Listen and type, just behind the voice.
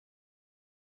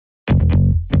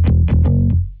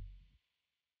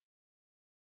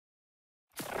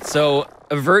So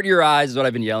avert your eyes is what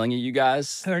I've been yelling at you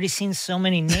guys. I've already seen so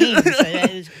many names.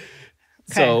 Okay,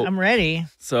 I'm ready.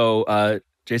 So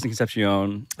Jason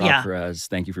Concepcion, Rob Perez,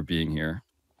 thank you for being here.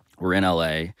 We're in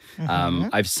LA.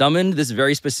 I've summoned this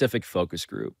very specific focus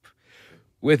group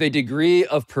with a degree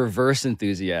of perverse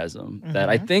enthusiasm that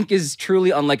I think is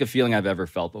truly unlike a feeling I've ever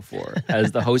felt before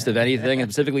as the host of anything,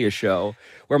 and specifically a show,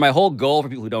 where my whole goal for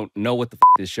people who don't know what the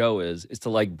this show is to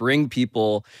like bring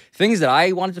people things that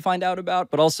I wanted to find out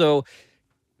about, but also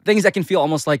things that can feel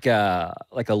almost like a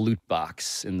loot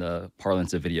box in the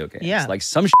parlance of video games. Yeah. Like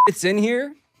some shit's in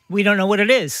here. We don't know what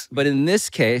it is. But in this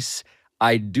case,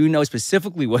 I do know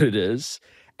specifically what it is,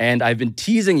 and I've been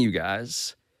teasing you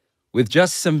guys with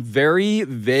just some very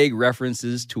vague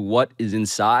references to what is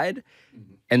inside.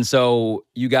 And so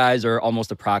you guys are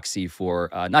almost a proxy for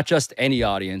not just any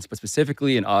audience, but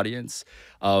specifically an audience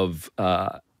of,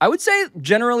 I would say,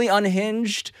 generally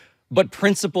unhinged, but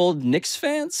principled Knicks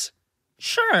fans.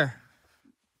 Sure.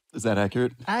 Is that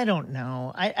accurate? I don't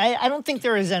know. I don't think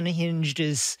they're as unhinged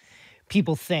as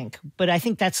people think, but I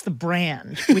think that's the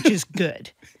brand, which is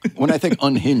good. When I think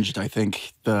unhinged, I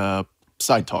think the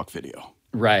side talk video.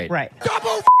 Right.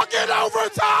 Double fucking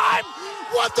overtime!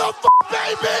 What the fuck,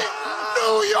 baby?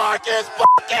 New York is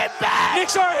fucking back!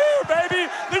 Knicks are here,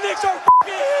 baby! The Knicks are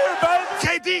fucking here,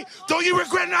 baby! KD, don't you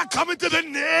regret not coming to the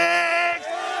Knicks?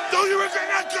 Don't you regret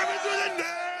not coming to the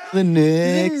Knicks? The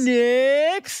Knicks. The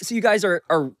Knicks. So you guys are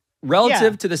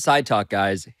relative to the side talk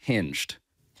guys, hinged.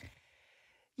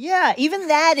 Yeah, even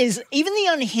the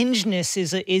unhingedness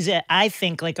is I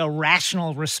think like a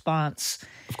rational response.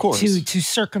 Of course. To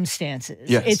circumstances.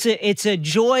 Yes. It's a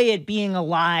joy at being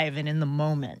alive and in the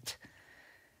moment.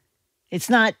 It's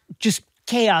not just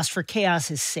chaos for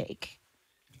chaos's sake.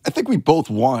 I think we both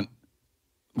want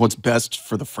what's best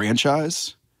for the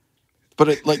franchise,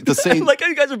 but like the same. Like how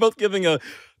you guys are both giving a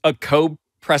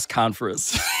co-press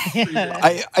conference.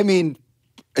 I mean,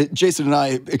 Jason and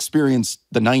I experienced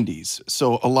the 90s.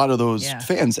 So a lot of those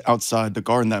fans outside the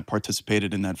Garden that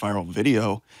participated in that viral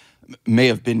video may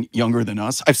have been younger than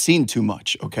us. I've seen too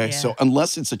much, okay? Yeah. So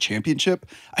unless it's a championship,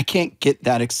 I can't get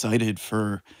that excited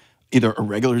for either a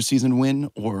regular season win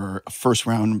or a first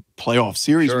round playoff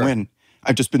series win.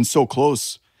 I've just been so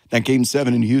close. That Game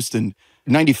 7 in Houston,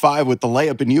 95 with the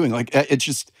layup in Ewing. Like, it's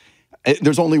just,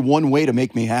 there's only one way to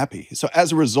make me happy. So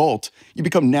as a result, you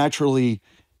become naturally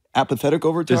apathetic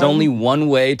over time. There's only one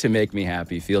way to make me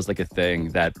happy feels like a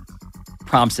thing that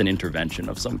prompts an intervention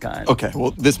of some kind. Okay,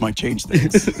 well, this might change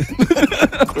things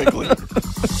quickly.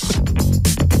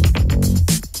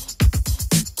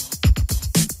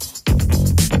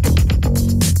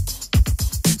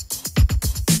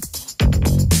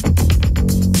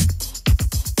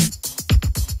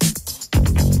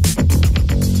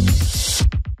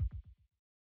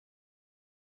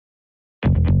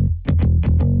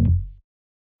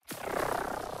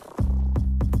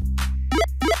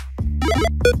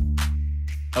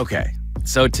 Okay,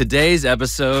 so today's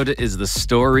episode is the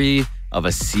story of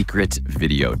a secret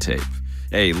videotape.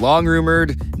 A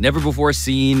long-rumored,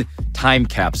 never-before-seen time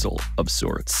capsule of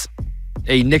sorts.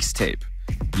 A Knicks tape,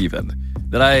 even,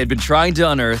 that I had been trying to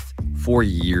unearth for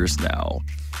years now,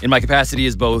 in my capacity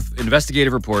as both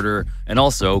investigative reporter and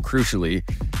also, crucially,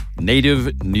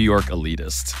 native New York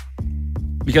elitist.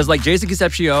 Because like Jason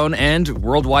Concepcion and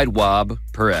worldwide Rob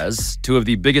Perez, two of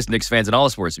the biggest Knicks fans in all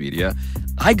of sports media,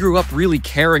 I grew up really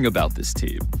caring about this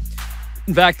team.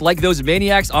 In fact, like those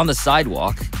maniacs on the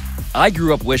sidewalk, I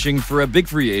grew up wishing for a big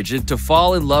free agent to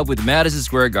fall in love with Madison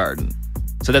Square Garden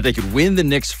so that they could win the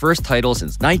Knicks' first title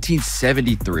since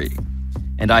 1973.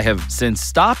 And I have since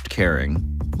stopped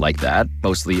caring like that,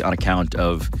 mostly on account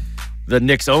of the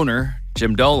Knicks owner,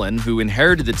 Jim Dolan, who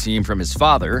inherited the team from his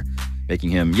father, making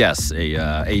him, yes,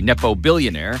 a Nepo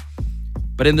billionaire.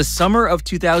 But in the summer of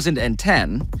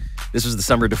 2010, this was the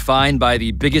summer defined by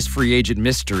the biggest free agent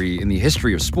mystery in the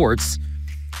history of sports,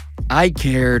 I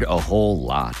cared a whole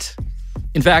lot.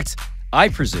 In fact, I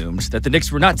presumed that the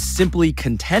Knicks were not simply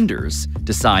contenders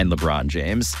to sign LeBron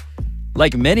James.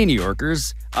 Like many New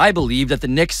Yorkers, I believed that the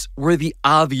Knicks were the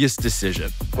obvious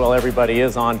decision. Well, everybody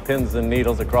is on pins and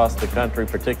needles across the country,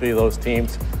 particularly those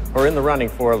teams who are in the running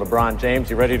for LeBron James.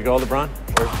 You ready to go, LeBron?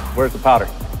 Where's the powder?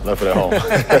 Left it at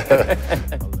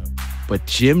home. But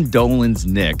Jim Dolan's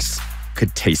Knicks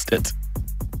could taste it.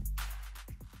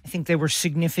 I think there were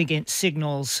significant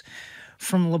signals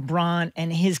from LeBron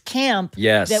and his camp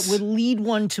that would lead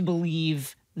one to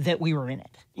believe that we were in it.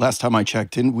 Last time I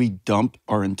checked in, we dumped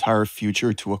our entire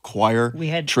future to acquire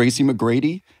Tracy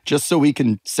McGrady just so we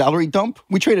can salary dump.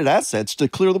 We traded assets to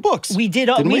clear the books. We did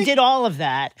all of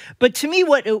that. But to me,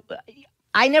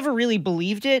 I never really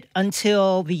believed it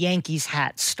until the Yankees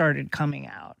hats started coming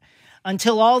out.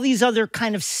 Until all these other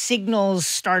kind of signals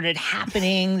started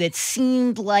happening that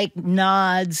seemed like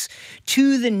nods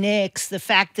to the Knicks. The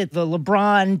fact that the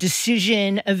LeBron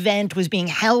decision event was being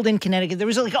held in Connecticut. There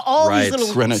was like all these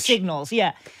little signals,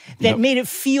 that made it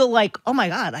feel like, oh my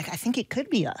God, like I think it could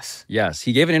be us. Yes,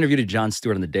 he gave an interview to Jon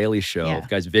Stewart on The Daily Show, if you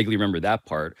guys vaguely remember that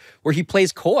part, where he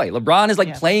plays coy. LeBron is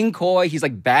like playing coy. He's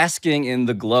like basking in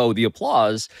the glow, the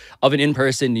applause of an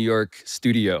in-person New York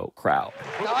studio crowd.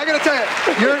 Now, I got to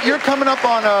tell you, you're coming up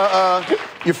on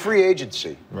your free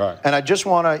agency. Right. And I just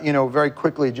want to, very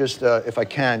quickly, just if I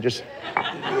can, just...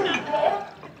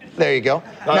 There you go.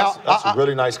 No, that's a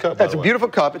really nice cup. That's a beautiful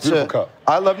cup. It's beautiful cup.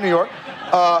 I love New York.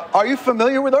 Are you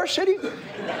familiar with our city?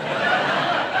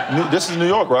 This is New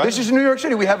York, right? This is New York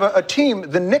City. We have a team,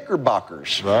 the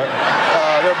Knickerbockers. Right.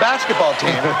 They're a basketball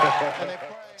team.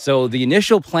 So the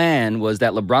initial plan was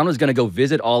that LeBron was going to go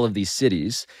visit all of these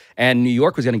cities, and New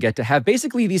York was going to get to have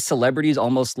basically these celebrities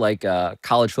almost like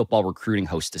college football recruiting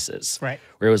hostesses. Right.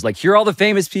 Where it was like, here are all the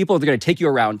famous people. They're going to take you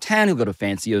around town. You'll go to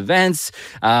fancy events.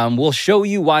 We'll show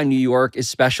you why New York is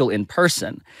special in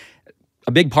person.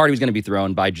 A big party was going to be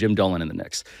thrown by Jim Dolan and the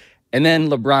Knicks. And then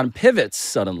LeBron pivots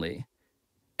suddenly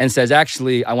and says,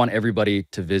 actually, I want everybody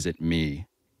to visit me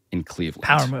in Cleveland.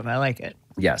 Power move. I like it.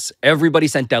 Yes. Everybody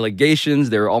sent delegations.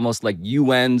 They were almost like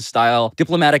UN-style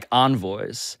diplomatic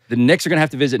envoys. The Knicks are going to have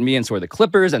to visit me, and so are the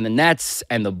Clippers and the Nets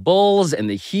and the Bulls and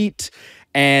the Heat.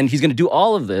 And he's going to do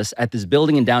all of this at this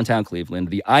building in downtown Cleveland,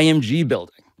 the IMG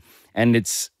building. And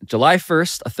it's July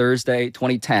 1st, a Thursday,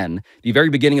 2010, the very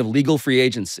beginning of legal free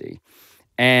agency.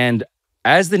 And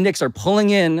as the Knicks are pulling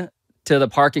in to the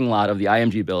parking lot of the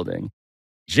IMG building,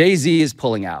 Jay-Z is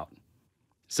pulling out.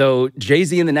 So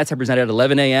Jay-Z and the Nets have presented at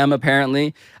 11 a.m.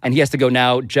 apparently, and he has to go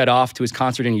now jet off to his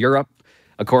concert in Europe,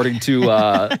 according to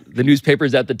the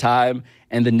newspapers at the time.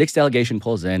 And the Knicks delegation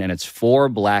pulls in, and it's 4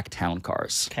 black town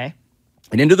cars. Okay.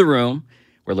 And into the room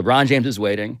where LeBron James is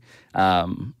waiting,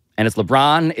 and it's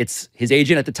LeBron, it's his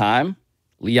agent at the time,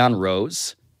 Leon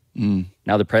Rose,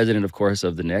 now the president, of course,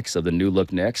 of the Knicks, of the New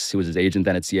Look Knicks, who was his agent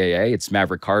then at CAA. It's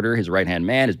Maverick Carter, his right-hand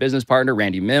man, his business partner,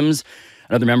 Randy Mims,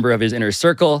 another member of his inner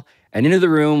circle. And into the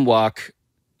room walk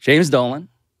James Dolan,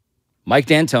 Mike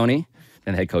D'Antoni,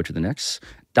 and the head coach of the Knicks,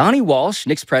 Donnie Walsh,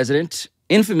 Knicks president,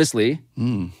 infamously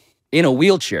in a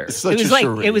wheelchair.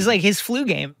 It was like his flu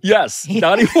game. Yes,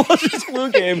 Donnie Walsh's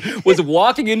flu game was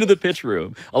walking into the pitch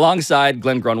room alongside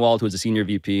Glenn Grunwald, who was a senior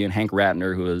VP, and Hank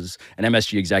Ratner, who was an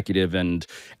MSG executive, and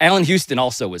Allen Houston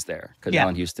also was there, because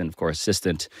Allen Houston, of course,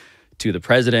 assistant to the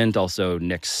president, also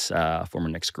Knicks, former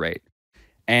Knicks great.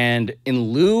 And in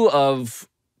lieu of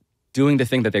doing the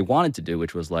thing that they wanted to do,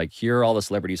 which was like, here are all the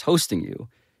celebrities hosting you,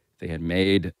 they had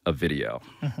made a video.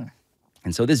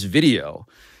 And so this video,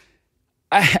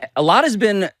 a lot has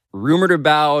been rumored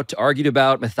about, argued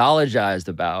about, mythologized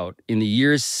about in the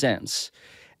years since.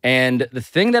 And the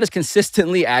thing that is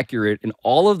consistently accurate in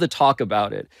all of the talk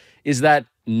about it is that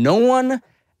no one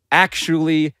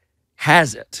actually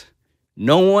has it.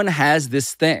 No one has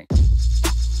this thing.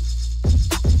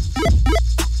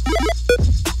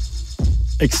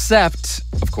 Except,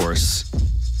 of course,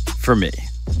 for me.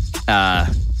 I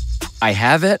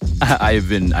have it. I've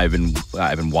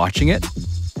been watching it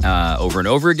over and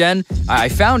over again. I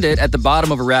found it at the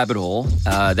bottom of a rabbit hole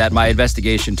that my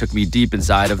investigation took me deep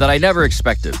inside of, that I never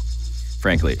expected,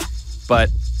 frankly. But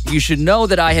you should know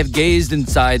that I have gazed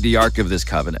inside the Ark of this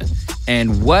Covenant.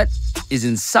 And what is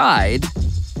inside,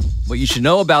 what you should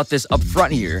know about this up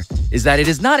front here, is that it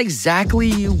is not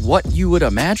exactly what you would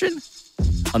imagine,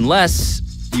 unless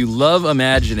you love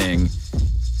imagining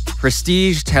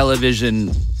prestige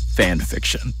television fan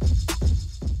fiction.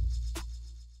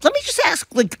 Let me just ask,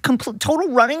 like, total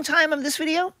running time of this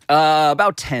video?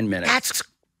 About 10 minutes. That's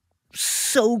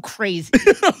so crazy.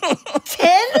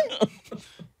 10?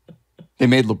 They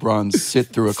made LeBron sit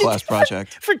through a class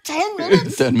project. For 10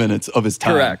 minutes? 10 minutes of his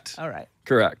time. Correct. All right.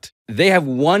 Correct. They have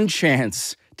one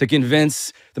chance to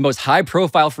convince the most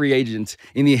high-profile free agent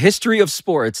in the history of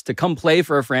sports to come play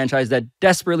for a franchise that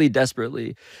desperately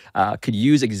could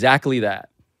use exactly that.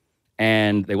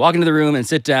 And they walk into the room and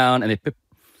sit down, and they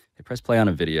press play on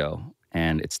a video,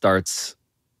 and it starts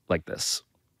like this.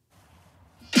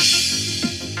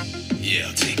 Yeah,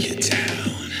 I'll take you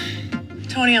down.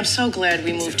 Tony, I'm so glad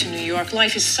we moved to New York.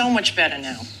 Life is so much better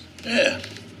now. Yeah,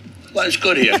 life's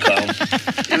good here, Carl.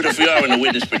 Even if we are in the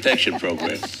witness protection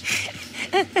program.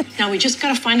 Now, we just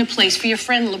gotta find a place for your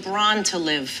friend LeBron to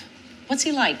live. What's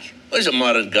he like? Well, he's a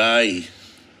modern guy,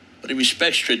 but he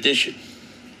respects tradition.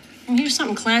 Well, here's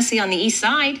something classy on the east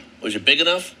side. Was it big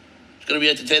enough? He's gonna be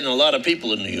entertaining a lot of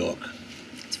people in New York.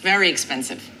 It's very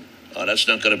expensive. Oh, that's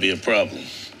not going to be a problem.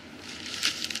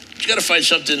 You got to find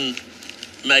something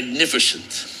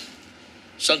magnificent.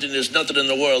 Something there's nothing in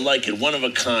the world like it, one of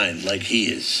a kind, like he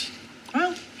is.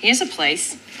 Well, here's a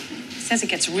place. It says it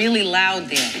gets really loud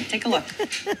there. Take a look.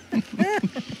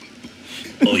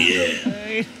 Oh,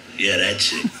 yeah. Yeah,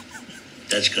 that's it.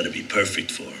 That's going to be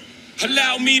perfect for him.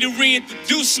 Allow me to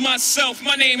reintroduce myself.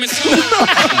 My name is...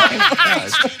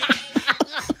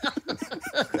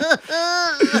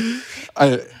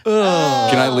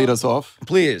 Can I lead us off?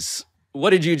 Please.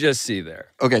 What did you just see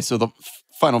there? Okay, so the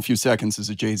final few seconds is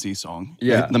a Jay-Z song.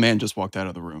 Yeah. The man just walked out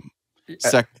of the room.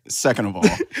 Second of all.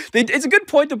 It's a good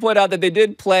point to point out that they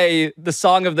did play the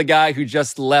song of the guy who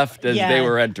just left as they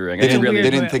were entering. They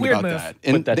didn't think about move. that.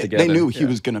 And they knew he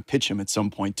was going to pitch him at some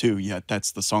point, too, yet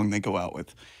that's the song they go out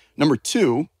with. Number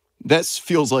two, this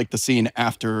feels like the scene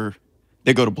after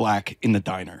they go to black in the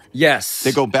diner. Yes.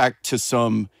 They go back to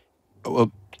some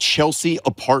Chelsea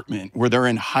apartment where they're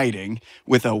in hiding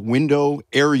with a window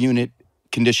air unit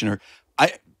conditioner.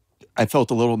 I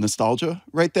felt a little nostalgia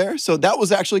right there. So that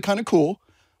was actually kind of cool,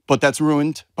 but that's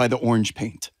ruined by the orange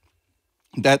paint.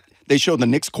 That they showed the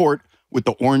Knicks court with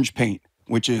the orange paint,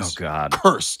 which is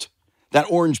cursed. That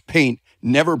orange paint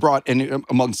never brought any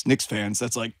amongst Knicks fans.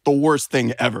 That's like the worst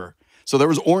thing ever. So there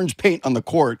was orange paint on the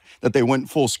court that they went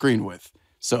full screen with.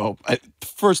 So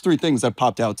first three things that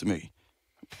popped out to me.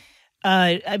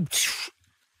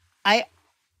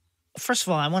 First of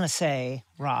all, I want to say,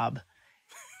 Rob,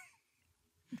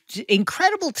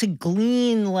 incredible to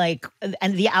glean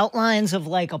and the outlines of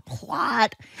a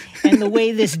plot and the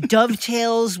way this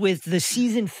dovetails with the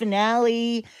season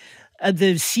finale,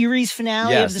 the series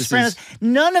finale of The Sopranos.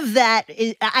 None of that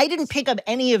I didn't pick up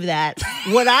any of that.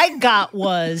 What I got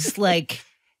was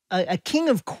a King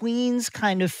of Queens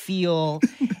kind of feel,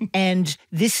 and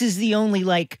this is the only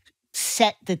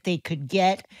set that they could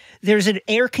get. There's an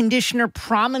air conditioner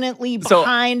prominently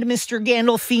behind Mr.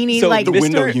 Gandolfini. So the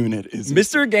window unit is...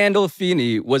 Mr.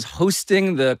 Gandolfini was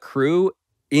hosting the crew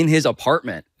in his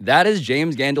apartment. That is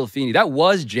James Gandolfini. That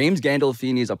was James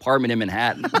Gandolfini's apartment in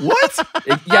Manhattan. What?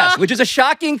 Yes, which is a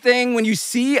shocking thing when you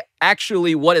see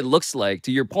actually what it looks like,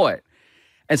 to your point.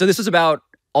 And so this was about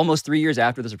almost 3 years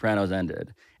after The Sopranos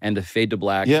ended and the fade to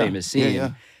black famous scene.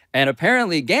 Yeah. And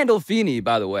apparently Gandolfini,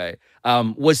 by the way,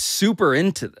 was super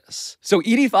into this. So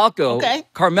Edie Falco,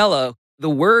 Carmela, the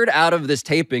word out of this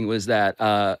taping was that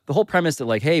the whole premise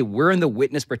that hey, we're in the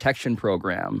witness protection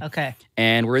program. Okay.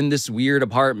 And we're in this weird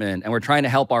apartment and we're trying to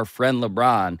help our friend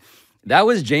LeBron. That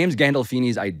was James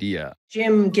Gandolfini's idea.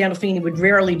 Jim Gandolfini would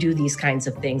rarely do these kinds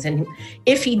of things. And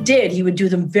if he did, he would do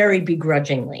them very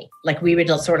begrudgingly. We would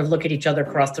sort of look at each other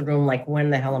across the room when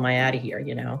the hell am I out of here,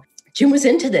 Jim was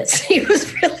into this. He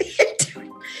was really into it.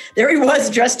 There he was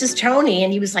dressed as Tony.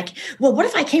 And he was like, well, what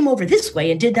if I came over this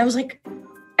way and did that? I was like,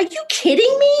 are you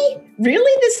kidding me?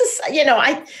 Really? This is,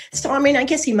 I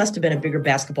guess he must have been a bigger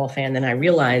basketball fan than I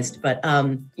realized. But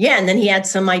and then he had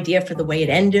some idea for the way it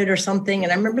ended or something.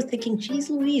 And I remember thinking, geez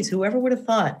Louise, whoever would have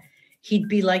thought he'd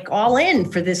be all in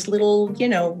for this little,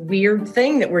 weird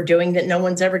thing that we're doing that no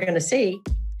one's ever going to see.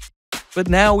 But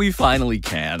now we finally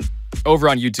can. Over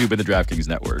on YouTube and the DraftKings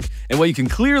Network. And what you can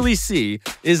clearly see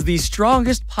is the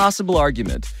strongest possible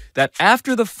argument that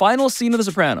after the final scene of The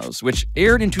Sopranos, which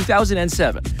aired in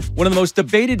 2007, one of the most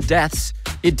debated deaths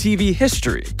in TV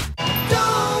history,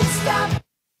 don't stop.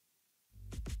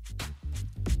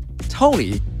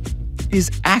 Tony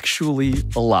is actually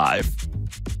alive.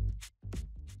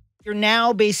 You're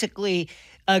now basically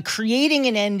creating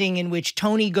an ending in which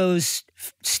Tony goes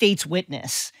state's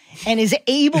witness and is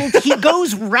able he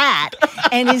goes rat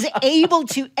and is able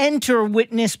to enter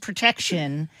witness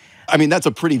protection. I mean, that's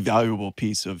a pretty valuable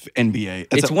piece of NBA.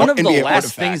 It's one of the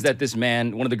last things that this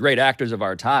man, one of the great actors of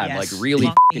our time, really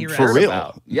for real.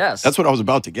 About. Yes. That's what I was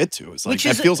about to get to. It's that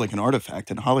feels like an artifact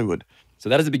in Hollywood. So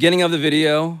that is the beginning of the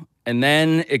video. And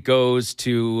then it goes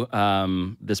to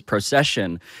this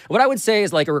procession. What I would say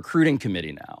is a recruiting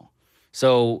committee now.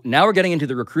 So now we're getting into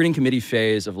the recruiting committee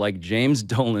phase of James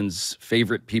Dolan's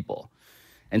favorite people.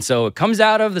 And so it comes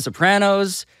out of The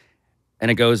Sopranos and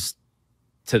it goes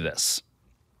to this.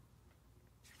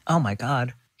 Oh my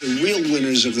God. The real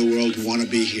winners of the world want to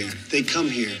be here. They come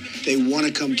here. They want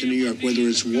to come to New York, whether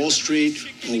it's Wall Street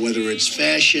or whether it's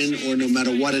fashion or no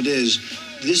matter what it is.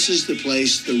 This is the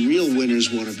place the real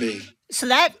winners want to be. So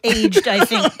that aged, I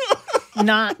think,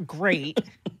 not great.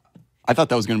 I thought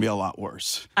that was going to be a lot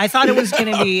worse. I thought it was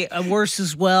going to be worse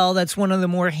as well. That's one of the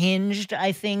more hinged,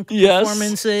 I think,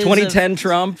 performances. 2010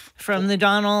 Trump. From the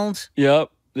Donald. Yep.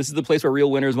 This is the place where real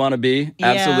winners want to be. Yeah.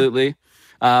 Absolutely.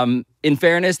 In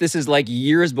fairness, this is like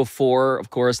years before, of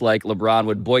course, like LeBron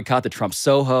would boycott the Trump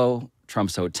Soho,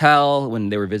 Trump's hotel when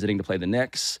they were visiting to play the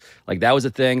Knicks. Like that was a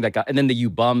thing that got, and then the You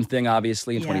Bum thing,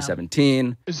 obviously, in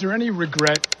 2017. Is there any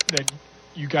regret that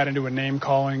you got into a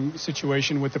name-calling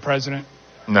situation with the president?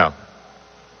 No.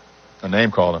 A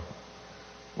name calling.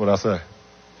 What'd I say?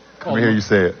 Let me hear you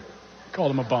say it.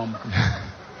 Called him a bum.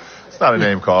 It's not a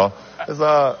name call. It's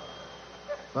no,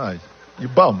 you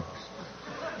bum.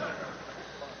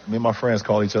 Me and my friends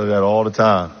call each other that all the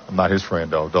time. I'm not his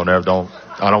friend though.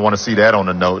 I don't want to see that on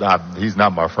the note. He's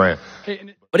not my friend.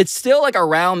 But it's still like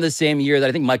around the same year that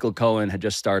I think Michael Cohen had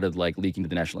just started like leaking to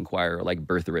the National Enquirer like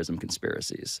birtherism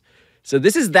conspiracies. So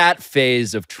this is that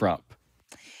phase of Trump.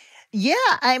 Yeah,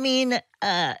 I mean,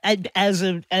 as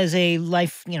a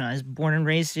life, I was born and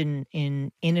raised in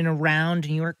and around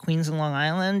New York, Queens, and Long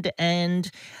Island,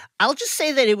 and I'll just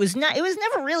say that it was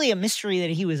never really a mystery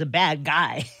that he was a bad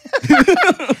guy.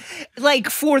 Like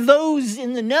for those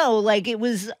in the know, like it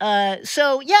was.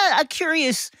 So yeah, a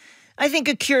curious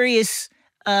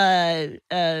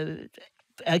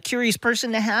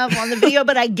person to have on the video,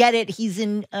 but I get it. He was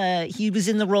in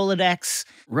the Rolodex.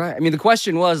 Right. I mean, the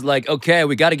question was like, okay,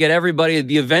 we got to get everybody,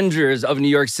 the Avengers of New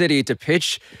York City, to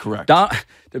pitch. Correct.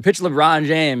 To pitch LeBron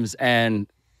James, and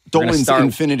Dolan's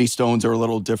Infinity Stones are a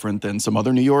little different than some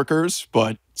other New Yorkers,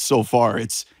 but so far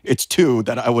it's two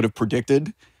that I would have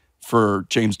predicted for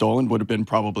James Dolan would have been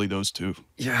probably those two.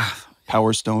 Yeah.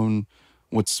 Power Stone.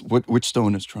 Which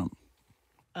stone is Trump?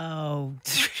 Oh,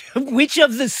 which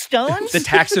of the stones? The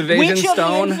tax evasion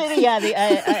stone? The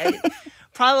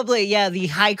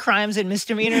high crimes and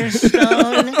misdemeanors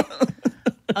stone.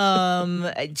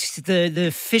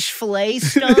 The fish fillet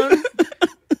stone.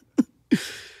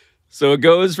 So it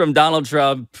goes from Donald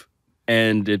Trump,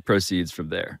 and it proceeds from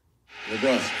there.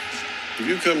 LeBron, if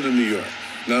you come to New York,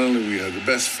 not only we have the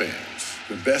best fans,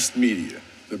 the best media,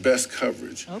 the best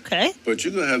coverage. Okay. But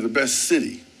you're going to have the best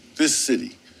city, this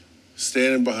city,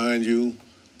 standing behind you,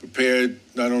 prepared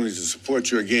not only to support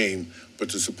your game,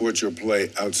 but to support your play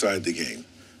outside the game.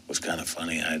 It was kind of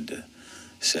funny. I'd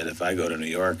said if I go to New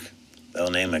York,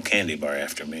 they'll name a candy bar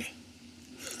after me.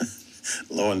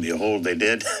 Lo and behold, they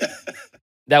did.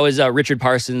 That was Richard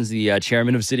Parsons, the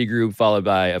chairman of Citigroup, followed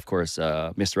by, of course,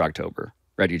 Mr. October,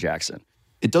 Reggie Jackson.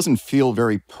 It doesn't feel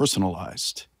very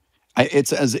personalized.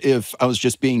 It's as if I was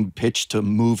just being pitched to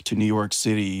move to New York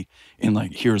City and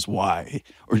like, here's why.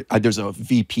 Or there's a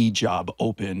VP job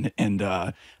open and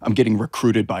I'm getting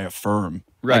recruited by a firm.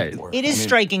 Right. It is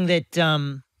striking that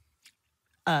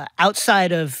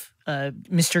outside of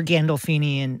Mr.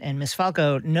 Gandolfini and Miss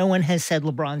Falco, no one has said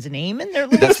LeBron's name in their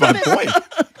little That's my point.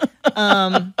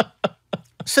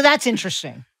 So that's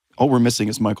interesting. All we're missing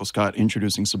is Michael Scott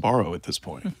introducing Sbarro at this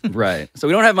point. Right. So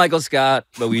we don't have Michael Scott,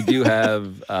 but we do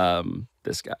have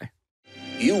this guy.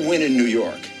 You win in New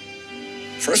York.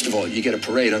 First of all, you get a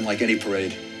parade unlike any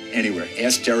parade anywhere.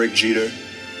 Ask Derek Jeter.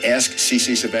 Ask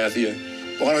CC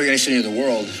Sabathia. Well, I don't think any city in the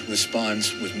world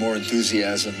responds with more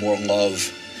enthusiasm, more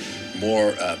love,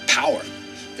 more power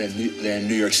than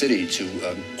New York City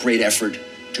to great effort,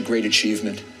 to great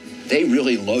achievement. They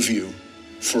really love you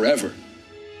forever.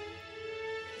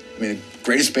 I mean, the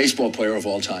greatest baseball player of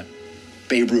all time,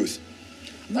 Babe Ruth.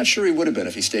 I'm not sure he would have been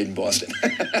if he stayed in Boston.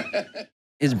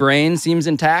 His brain seems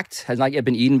intact, has not yet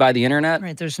been eaten by the internet.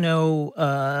 Right, there's no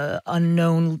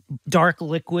unknown dark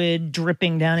liquid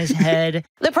dripping down his head.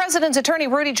 The president's attorney,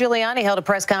 Rudy Giuliani, held a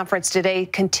press conference today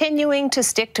continuing to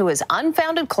stick to his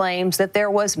unfounded claims that there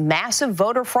was massive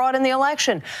voter fraud in the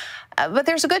election. But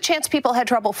there's a good chance people had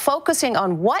trouble focusing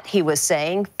on what he was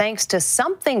saying thanks to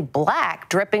something black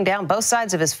dripping down both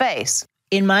sides of his face.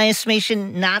 In my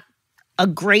estimation, not a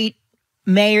great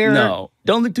mayor. No,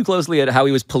 don't look too closely at how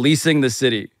he was policing the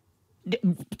city.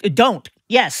 Don't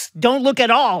look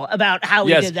at all about how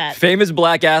he did that. Famous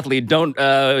black athlete.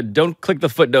 Don't click the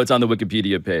footnotes on the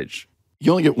Wikipedia page.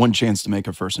 You only get one chance to make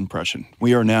a first impression.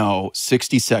 We are now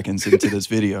 60 seconds into this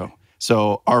video.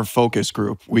 So our focus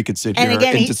group, we could sit here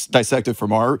and just dissect it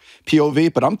from our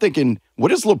POV. But I'm thinking,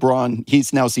 what is LeBron?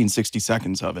 He's now seen 60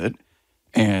 seconds of it.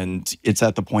 And it's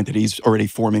at the point that he's already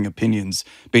forming opinions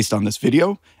based on this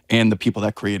video and the people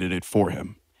that created it for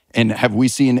him. And have we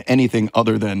seen anything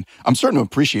other than, I'm starting to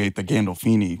appreciate the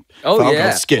Gandolfini Falco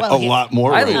skit a lot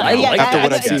more right now. After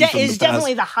what I've seen from it's the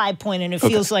definitely the high point, and it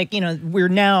feels like, we're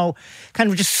now kind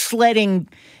of just sledding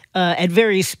at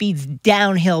various speeds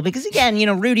downhill. Because again,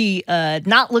 Rudy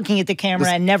not looking at the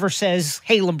camera and never says,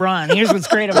 "Hey, LeBron, here's what's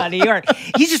great about New York."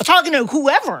 He's just talking to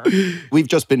whoever. We've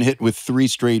just been hit with 3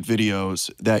 straight videos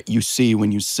that you see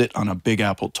when you sit on a Big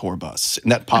Apple tour bus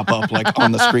and that pop up like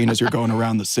on the screen as you're going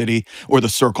around the city, or the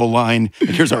Circle Line. And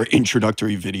here's our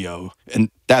introductory video. And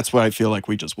that's what I feel like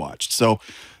we just watched. So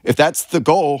if that's the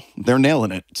goal, they're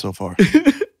nailing it so far.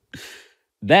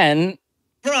 Then,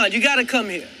 LeBron, you gotta come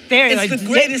here. Very it's the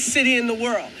greatest city in the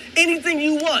world. Anything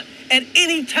you want, at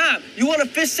any time. You want a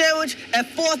fish sandwich at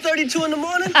 4:32 in the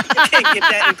morning? You can't get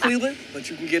that in Cleveland, but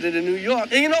you can get it in New York.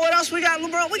 And you know what else we got,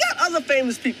 LeBron? We got other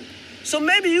famous people. So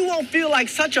maybe you won't feel like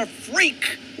such a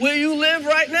freak where you live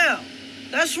right now.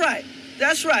 That's right.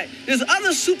 That's right. There's other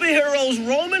superheroes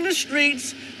roaming the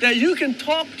streets that you can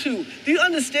talk to. Do you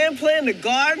understand playing the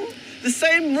Garden? The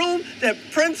same room that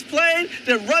Prince played,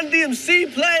 that Run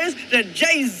DMC plays, that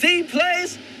Jay-Z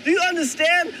plays? Do you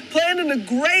understand playing in the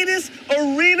greatest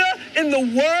arena in the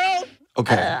world?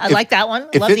 Okay. I like that one.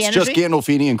 If Love it's the energy. just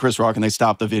Gandolfini and Chris Rock and they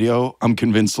stop the video, I'm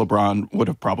convinced LeBron would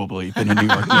have probably been a New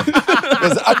York Knicks.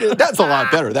 That's a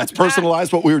lot better. That's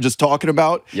personalized, what we were just talking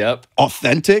about. Yep.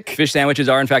 Authentic. Fish sandwiches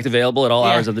are, in fact, available at all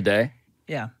hours of the day.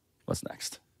 Yeah. What's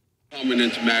next? Coming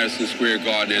into Madison Square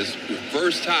Garden is the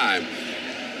first time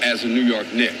as a New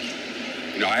York Knick.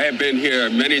 I had been here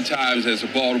many times as a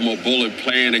Baltimore Bullet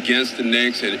playing against the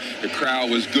Knicks, and the crowd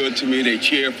was good to me. They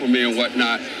cheered for me and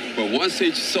whatnot. But once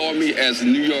they saw me as a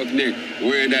New York Knick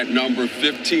wearing that number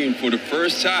 15 for the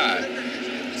first time,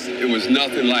 it was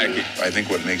nothing like it. I think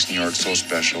what makes New York so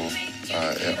special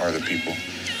are the people.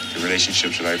 The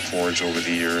relationships that I've forged over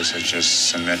the years has just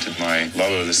cemented my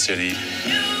love of the city.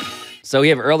 So we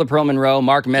have Earl the Pearl Monroe,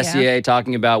 Mark Messier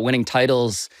talking about winning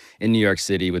titles in New York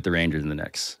City with the Rangers and the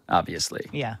Knicks, obviously.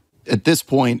 Yeah. At this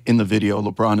point in the video,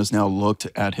 LeBron has now looked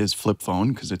at his flip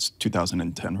phone, because it's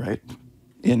 2010, right?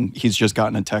 And he's just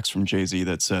gotten a text from Jay-Z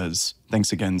that says,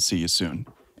 "Thanks again, see you soon."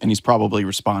 And he's probably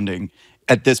responding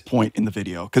at this point in the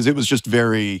video, because it was just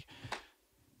very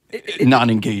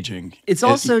non-engaging. It's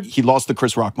also... He lost the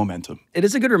Chris Rock momentum. It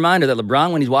is a good reminder that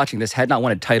LeBron, when he's watching this, had not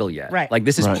won a title yet. Right. Like,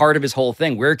 this is part of his whole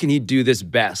thing. Where can he do this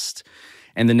best?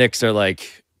 And the Knicks are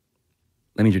like,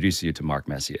 let me introduce you to Mark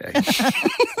Messier.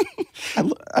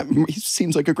 He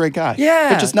seems like a great guy.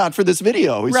 Yeah. But just not for this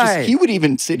video. It's just, he would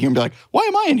even sit here and be like, why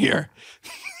am I in here?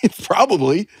 It's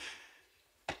probably.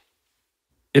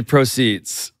 It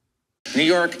proceeds. New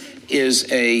York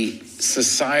is a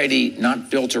society not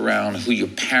built around who your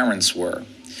parents were.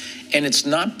 And it's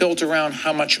not built around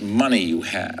how much money you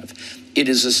have. It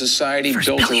is a society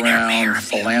built around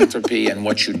philanthropy and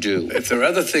what you do. If there are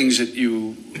other things that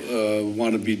you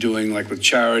want to be doing, like with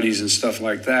charities and stuff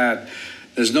like that,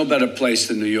 there's no better place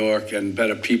than New York and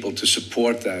better people to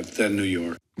support that than New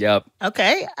York. Yep.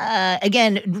 Okay.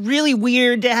 Again, really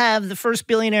weird to have the first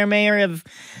billionaire mayor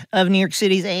of New York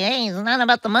City say, "Hey, it's not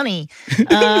about the money."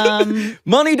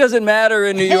 Money doesn't matter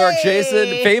in New York,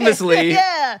 Jason. Famously,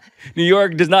 New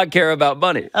York does not care about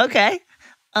money. Okay.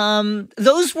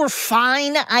 Those were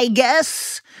fine, I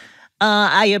guess.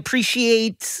 I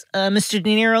appreciate Mr.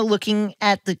 DeNiro looking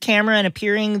at the camera and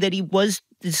appearing that he was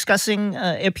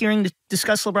appearing to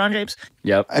discuss LeBron James.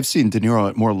 Yep. I've seen DeNiro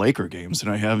at more Laker games than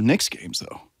I have Knicks games,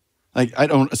 though. Like, I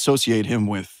don't associate him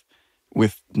with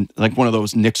like one of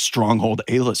those Knicks stronghold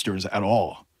A-listers at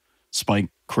all. Spike,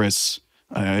 Chris,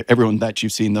 everyone that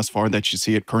you've seen thus far, that you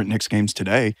see at current Knicks games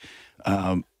today.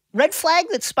 Red flag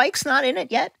that Spike's not in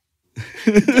it yet?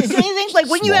 Do you think, like,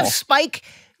 wouldn't you have Spike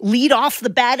lead off the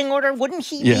batting order? Wouldn't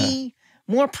he be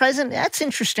more present? That's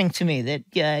interesting to me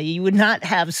that you would not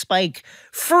have Spike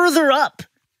further up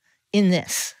in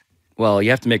this. Well, you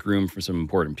have to make room for some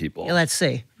important people. Yeah, let's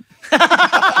see.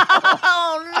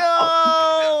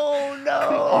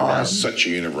 It's such a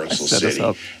universal city.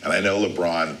 And I know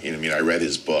LeBron, I read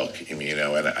his book, and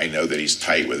I know that he's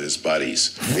tight with his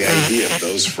buddies. The idea of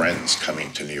those friends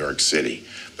coming to New York City,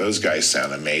 those guys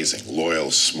sound amazing,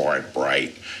 loyal, smart,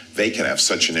 bright. They can have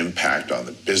such an impact on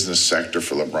the business sector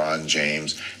for LeBron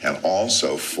James and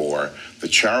also for the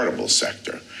charitable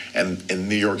sector. And in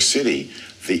New York City,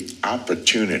 the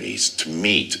opportunities to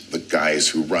meet the guys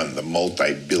who run the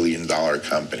multi-billion-dollar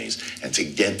companies and to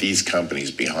get these companies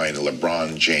behind the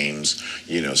LeBron James,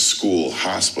 school,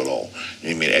 hospital,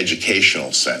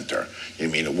 educational center.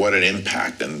 What an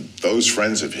impact. And those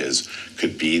friends of his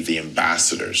could be the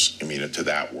ambassadors, to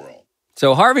that world.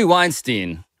 So Harvey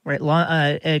Weinstein. Right,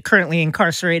 currently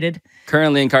incarcerated.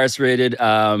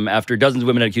 After dozens of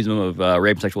women had accused him of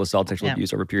rape, sexual assault, sexual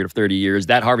abuse over a period of 30 years.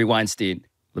 That Harvey Weinstein.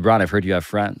 LeBron, I've heard you have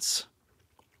friends.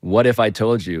 What if I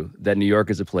told you that New York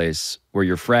is a place where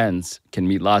your friends can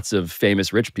meet lots of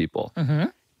famous rich people? Mm-hmm.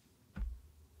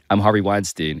 I'm Harvey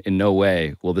Weinstein. In no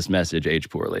way will this message age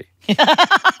poorly.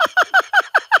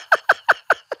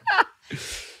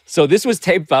 So this was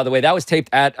taped, by the way. That was taped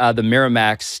at the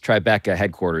Miramax Tribeca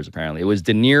headquarters, apparently. It was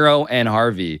DeNiro and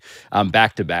Harvey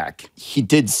back to back. He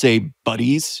did say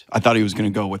buddies. I thought he was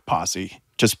going to go with posse.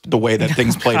 Just the way that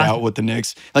things played out with the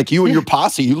Knicks. Like you and your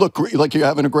posse, you look great, like you're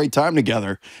having a great time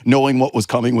together, knowing what was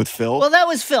coming with Phil. Well, that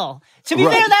was Phil. To be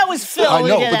fair, that was Phil. I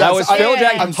know, but that was Phil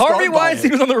Jackson. Harvey stunned by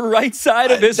Weinstein was on the right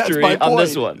side of history That's my on point,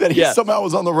 this one. That he somehow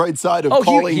was on the right side of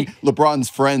calling LeBron's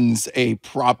friends a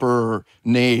proper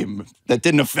name that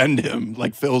didn't offend him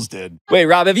like Phil's did. Wait,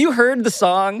 Rob, have you heard the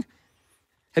song?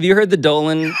 Have you heard the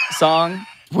Dolan song?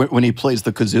 When he plays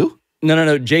the kazoo? No.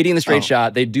 JD and the Straight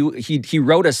Shot. They do. He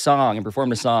wrote a song and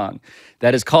performed a song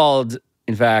that is called,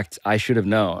 in fact, I Should Have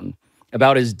Known,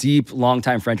 about his deep,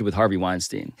 longtime friendship with Harvey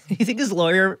Weinstein. You think his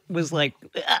lawyer was like,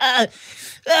 can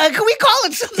we call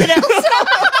it something else?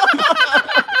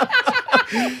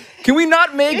 Can we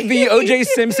not make the O.J.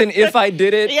 Simpson If I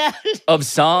Did It of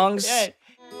songs? Yeah.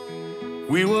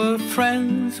 We were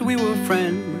friends,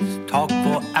 talk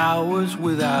for hours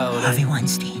without Harvey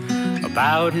Weinstein.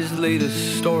 About his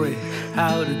latest story,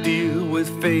 how to deal with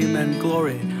fame and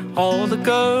glory. All the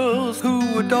girls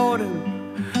who adored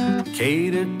him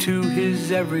catered to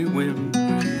his every whim.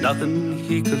 Nothing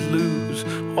he could lose,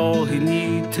 all he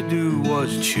needed to do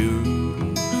was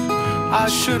choose. I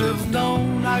should have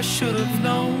known, I should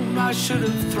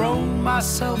have thrown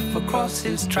myself across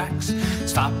his tracks,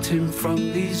 stopped him from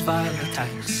these vile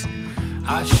attacks.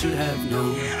 I should have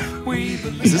known.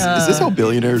 Is this how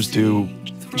billionaires do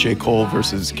J. Cole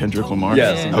versus Kendrick Lamar?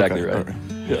 Yes, exactly right.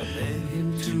 Yeah.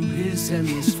 To his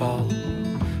endless fall.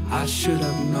 I should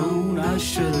have known, I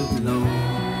should have known.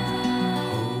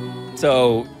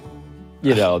 So,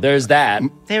 there's that.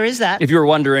 There is that. If you were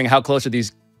wondering how close are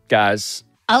these guys,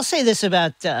 I'll say this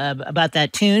about that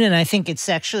tune, and I think it's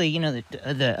actually,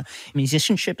 the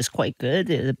musicianship is quite good.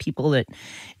 The people that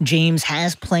James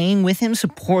has playing with him,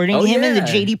 supporting him in the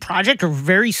JD project are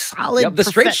very solid. Yep, the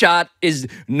Straight Shot is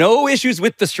no issues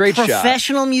with the Straight Shot.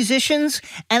 Professional musicians.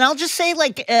 And I'll just say,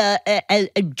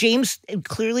 James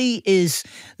clearly is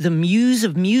the muse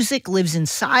of music, lives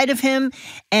inside of him.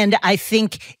 And I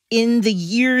think in the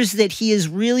years that he has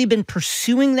really been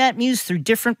pursuing that muse through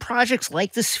different projects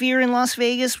like the Sphere in Las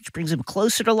Vegas, which brings him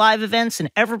closer to live events than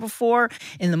ever before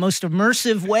in the most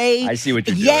immersive way. I see what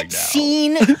you're yet doing now.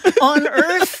 Seen on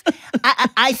Earth.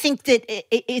 I think that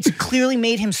it's clearly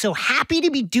made him so happy to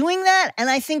be doing that. And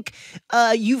I think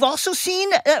you've also seen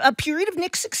a period of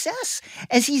Knicks success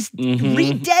as he's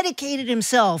rededicated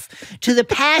himself to the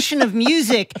passion of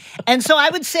music. And so I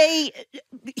would say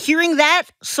hearing that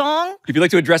song, if you'd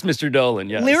like to address Mr. Dolan,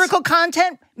 yes. Lyrical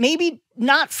content, maybe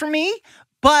not for me,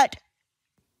 but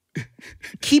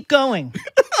keep going.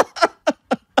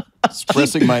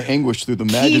 Expressing my anguish through the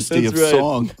majesty of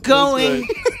song. Going,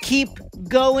 keep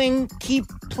going, keep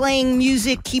playing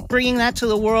music, keep bringing that to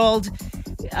the world,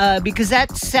 because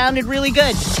that sounded really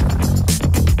good.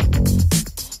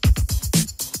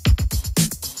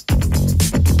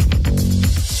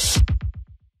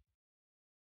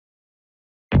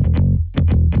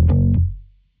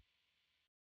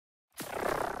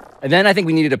 And then I think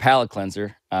we needed a palate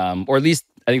cleanser, or at least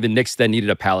I think the Knicks then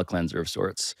needed a palate cleanser of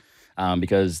sorts,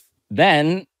 because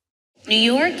then New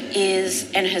York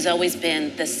is and has always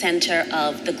been the center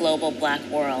of the global Black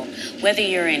world. Whether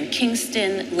you're in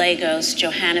Kingston, Lagos,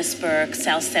 Johannesburg,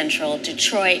 South Central,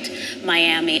 Detroit,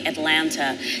 Miami,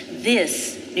 Atlanta,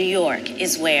 this New York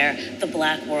is where the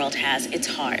Black world has its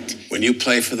heart. When you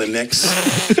play for the Knicks,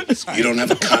 you don't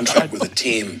have a contract with a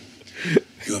team.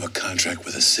 You have a contract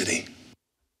with a city.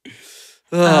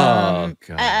 Oh,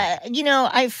 God. I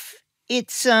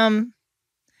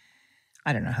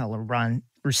don't know how LeBron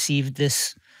received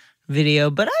this video,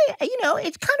 but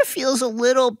it kind of feels a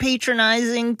little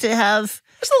patronizing to have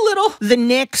just a little the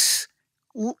Knicks,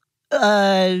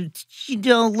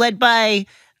 led by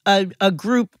a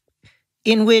group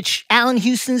in which Allen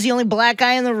Houston's the only Black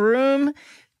guy in the room,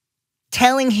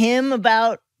 telling him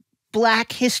about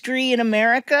Black history in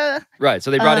America. Right.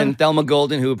 So they brought in Thelma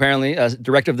Golden, who apparently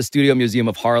director of the Studio Museum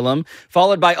of Harlem,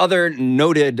 followed by other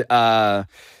noted, I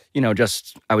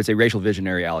would say racial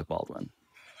visionary Alec Baldwin.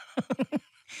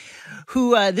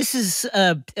 Who, this is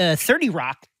 30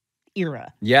 Rock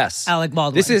era. Yes. Alec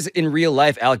Baldwin. This is in real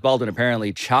life Alec Baldwin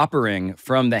apparently choppering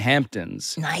from the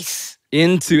Hamptons. Nice.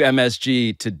 Into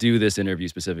MSG to do this interview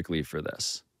specifically for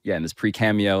this. Yeah, in this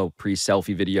pre-cameo,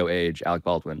 pre-selfie video age, Alec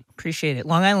Baldwin. Appreciate it.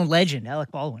 Long Island legend,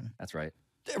 Alec Baldwin. That's right.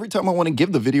 Every time I want to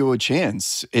give the video a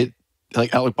chance, it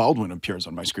like Alec Baldwin appears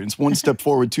on my screen. It's one step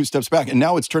forward, two steps back. And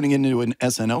now it's turning into an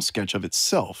SNL sketch of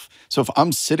itself. So if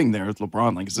I'm sitting there with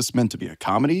LeBron, like, is this meant to be a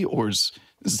comedy or is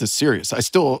this serious?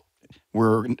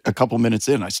 We're a couple minutes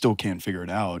in, I still can't figure it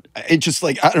out. It's just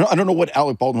like, I don't know what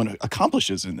Alec Baldwin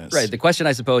accomplishes in this. Right. The question,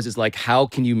 I suppose, is like, how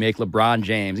can you make LeBron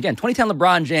James, again, 2010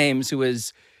 LeBron James, who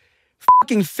is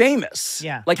fucking famous.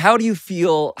 Yeah. Like, how do you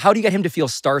get him to feel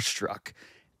starstruck?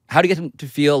 How do you get him to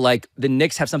feel like the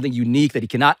Knicks have something unique that he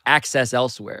cannot access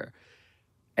elsewhere?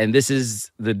 And this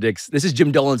is the Knicks. This is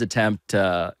Jim Dolan's attempt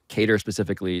to cater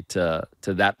specifically to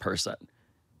that person.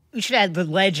 We should add the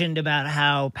legend about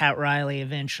how Pat Riley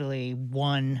eventually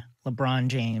won LeBron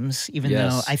James, even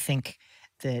though I think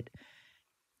that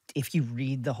if you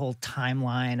read the whole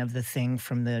timeline of the thing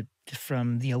from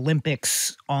the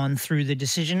Olympics on through the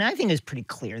decision, I think it's pretty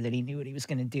clear that he knew what he was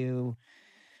going to do.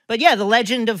 But yeah, the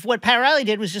legend of what Pat Riley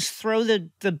did was just throw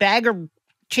the bag of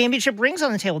championship rings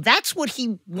on the table. That's what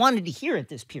he wanted to hear at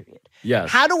this period. Yes.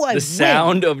 How do I The win?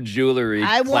 sound of jewelry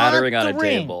clattering on a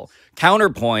table.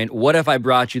 Counterpoint, what if I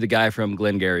brought you the guy from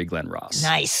Glengarry Glen Ross?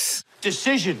 Nice.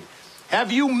 Decision.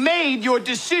 Have you made your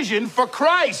decision for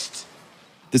Christ?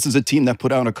 This is a team that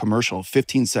put out a commercial,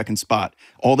 15-second spot.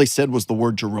 All they said was the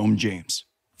word Jerome James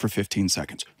for 15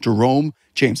 seconds. Jerome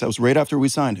James. That was right after we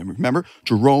signed him. Remember?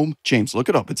 Jerome James. Look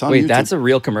it up. It's on YouTube. Wait, that's a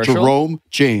real commercial? Jerome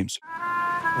James.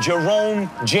 Jerome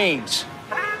James.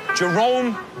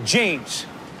 Jerome James.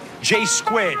 J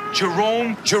squared.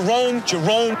 Jerome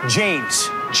James.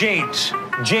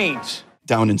 James.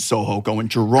 Down in Soho going,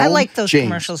 Jerome I like those James.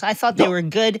 commercials. I thought they were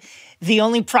good. The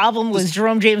only problem was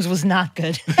Jerome James was not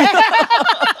good.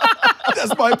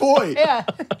 That's my point. Yeah.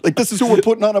 Like, this is who we're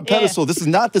putting on a pedestal. This is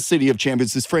not the city of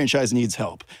champions. This franchise needs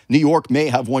help. New York may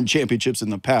have won championships in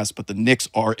the past, but the Knicks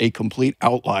are a complete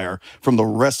outlier from the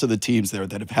rest of the teams there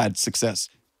that have had success.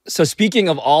 So speaking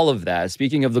of all of that,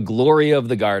 speaking of the glory of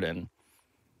the Garden,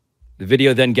 the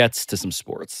video then gets to some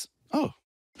sports. Oh.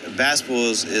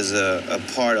 Basketball is a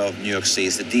part of New York City.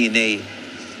 It's the DNA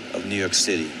of New York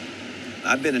City.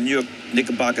 I've been a New York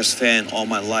Knickerbockers fan all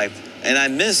my life, and I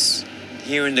miss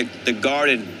hearing the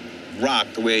Garden rock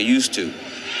the way it used to.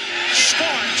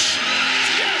 Starks.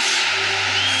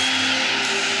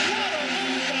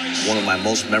 One of my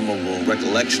most memorable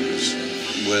recollections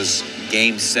was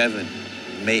Game 7,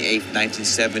 May 8th,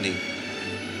 1970.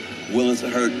 Willis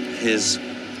hurt his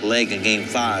leg in Game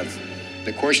 5.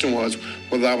 The question was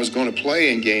whether I was going to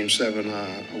play in Game 7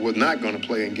 or was not going to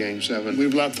play in Game 7.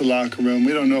 We've left the locker room.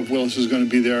 We don't know if Willis is going to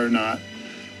be there or not.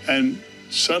 And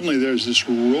suddenly there's this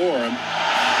roar. Here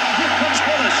comes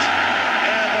Willis,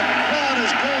 and the crowd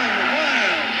is going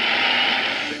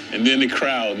wild. And then the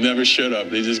crowd never shut up.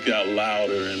 They just got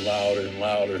louder and louder and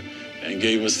louder and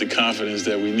gave us the confidence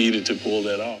that we needed to pull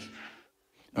that off.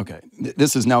 Okay,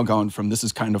 this has now gone from this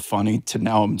is kind of funny to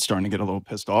now I'm starting to get a little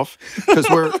pissed off because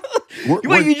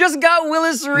Wait, you just got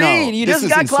Willis Reed. You just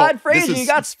got Clyde Frazier. You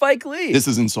got Spike Lee. This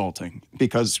is insulting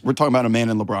because we're talking about a man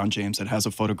in LeBron James that has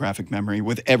a photographic memory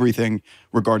with everything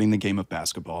regarding the game of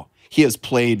basketball. He has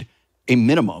played a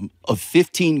minimum of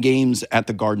 15 games at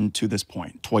the Garden to this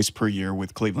point, twice per year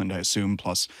with Cleveland, I assume,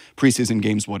 plus preseason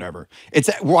games, whatever.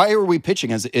 Why are we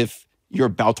pitching as if you're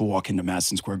about to walk into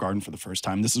Madison Square Garden for the first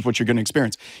time? This is what you're going to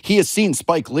experience. He has seen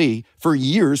Spike Lee for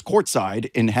years courtside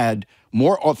and had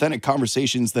more authentic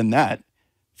conversations than that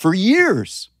for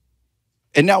years.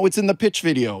 And now it's in the pitch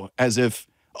video as if,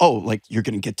 oh, like you're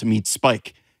going to get to meet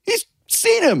Spike. He's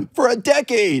seen him for a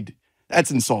decade.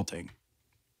 That's insulting.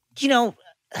 You know,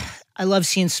 I love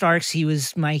seeing Starks. He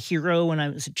was my hero when I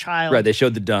was a child. Right, they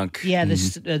showed the dunk. Yeah,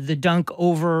 the dunk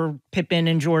over Pippen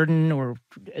and Jordan, or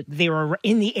they were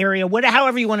in the area,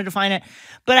 however you want to define it.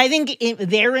 But I think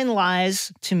therein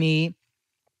lies, to me,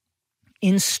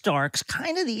 in Starks,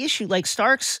 kind of the issue. Like,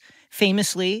 Starks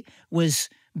famously was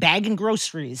bagging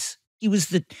groceries. He was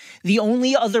the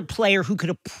only other player who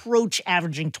could approach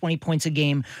averaging 20 points a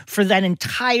game for that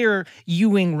entire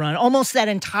Ewing run, almost that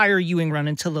entire Ewing run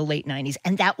until the late 90s.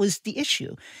 And that was the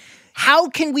issue. How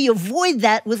can we avoid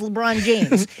that with LeBron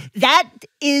James?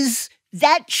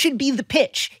 That should be the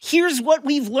pitch. Here's what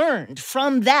we've learned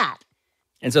from that.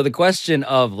 And so the question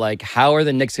of, like, how are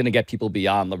the Knicks going to get people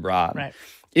beyond LeBron? Right.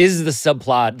 Is the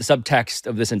subplot, the subtext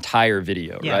of this entire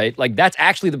video, right? Like, that's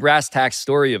actually the brass tacks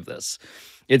story of this.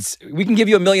 We can give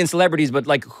you a million celebrities, but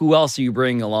like, who else are you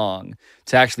bringing along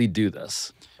to actually do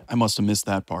this? I must have missed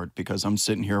that part because I'm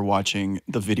sitting here watching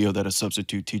the video that a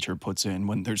substitute teacher puts in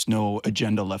when there's no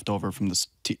agenda left over from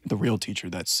the real teacher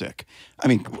that's sick. I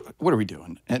mean, what are we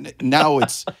doing? And now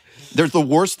there's the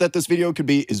worst that this video could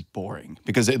be is boring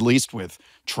because at least with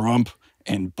Trump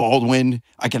and Baldwin,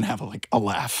 I can have a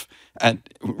laugh at,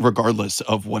 regardless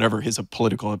of whatever his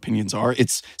political opinions are.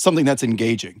 It's something that's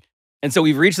engaging. And so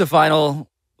we've reached the final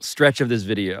stretch of this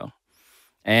video.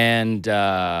 And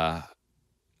I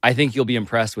think you'll be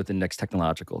impressed with the Knicks'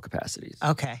 technological capacities.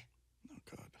 Okay. Oh,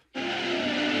 God.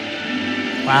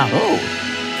 Wow. Oh,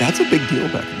 that's a big deal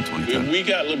back in 2010. If we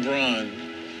got LeBron,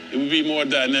 it would be more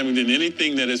dynamic than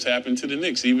anything that has happened to the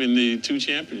Knicks, even the 2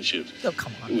 championships. Oh,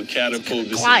 come on. It would catapult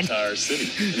this Clyde. entire city.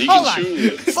 And he Hold can on.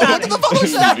 truly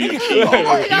Stop. be a key Oh,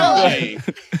 my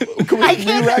God. Can we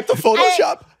re-rack the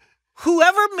Photoshop?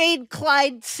 Whoever made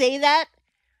Clyde say that,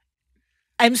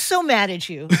 I'm so mad at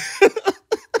you.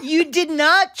 You did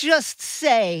not just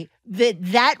say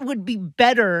that would be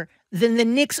better than the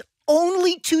Knicks'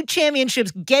 only 2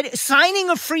 championships signing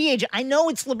a free agent. I know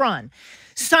it's LeBron.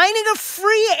 Signing a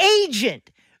free agent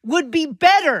would be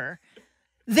better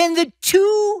than the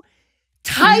 2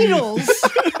 titles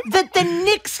that the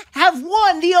Knicks have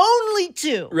won, the only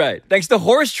 2. Right. Thanks to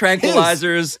horse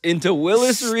tranquilizers into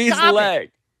Willis Reed's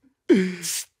leg.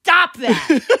 Stop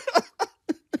that.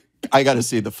 I got to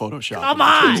see the Photoshop. Come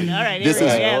on. All right. This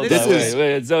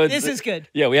is good.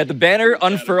 Yeah, we had the banner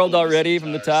unfurled already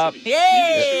from the top.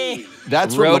 Yay!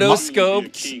 That's from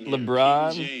rotoscoped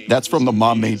LeBron. That's from the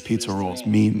Mom Made Pizza Rolls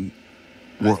meme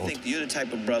world. I think you're the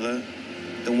type of brother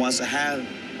that wants to have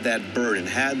that burden,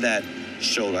 have that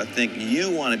shoulder. I think you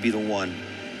want to be the one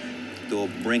that will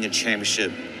bring a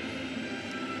championship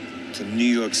to New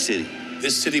York City.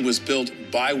 This city was built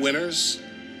by winners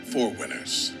for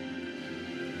winners.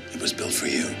 It was built for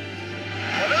you.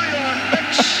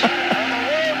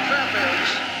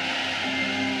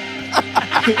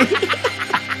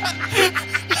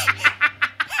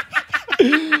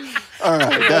 All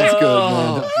right, that's good,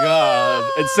 man. Oh,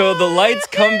 God. And so the lights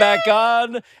come back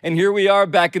on, and here we are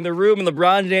back in the room, and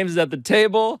LeBron James is at the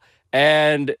table,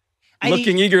 and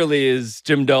looking eagerly is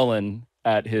Jim Dolan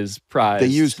at his prize. They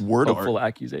used word hopeful art.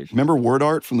 accusation. Remember word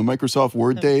art from the Microsoft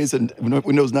Word days and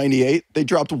Windows 98? They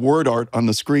dropped word art on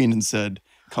the screen and said,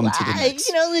 come to the Knicks.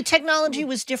 You know, the technology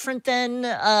was different then.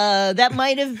 That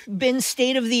might have been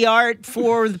state of the art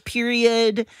for the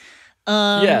period.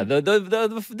 Yeah,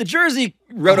 the jersey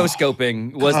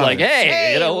rotoscoping was like,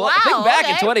 hey, wow, think back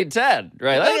in 2010,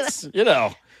 right? That's,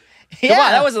 Come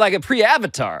on, that was like a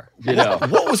pre-Avatar,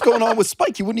 What was going on with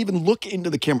Spike? He wouldn't even look into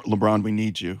the camera. LeBron, we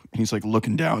need you. And he's like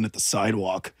looking down at the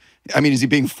sidewalk. I mean, is he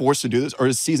being forced to do this? Or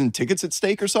his season tickets at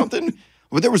stake or something?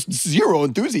 But there was zero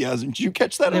enthusiasm. Did you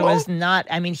catch that at all? There was not.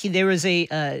 I mean, there was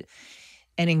an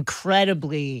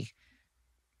incredibly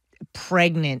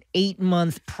pregnant,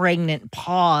 8-month pregnant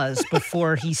pause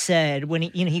before he said, when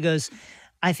he goes,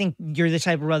 I think you're the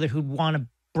type of brother who'd want to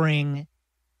bring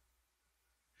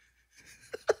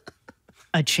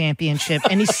a championship.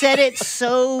 And he said it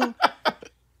so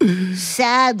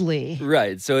sadly.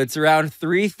 Right. So it's around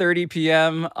 3:30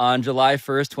 p.m. on July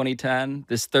 1st, 2010,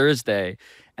 this Thursday.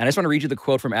 And I just want to read you the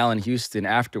quote from Allen Houston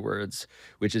afterwards,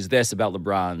 which is this about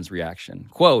LeBron's reaction.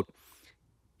 Quote,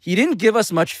 "He didn't give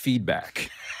us much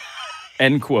feedback."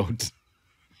 End quote.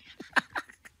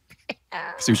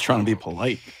 Because he was trying to be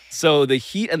polite. So the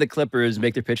Heat and the Clippers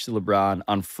make their pitch to LeBron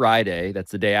on Friday.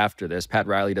 That's the day after this. Pat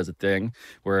Riley does a thing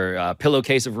where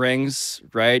pillowcase of rings,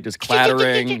 right? Just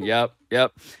clattering. Yep.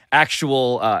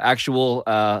 Actual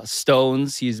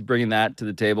stones. He's bringing that to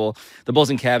the table. The Bulls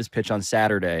and Cavs pitch on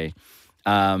Saturday.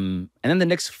 And then the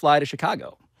Knicks fly to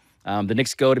Chicago. The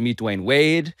Knicks go to meet Dwyane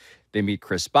Wade. They meet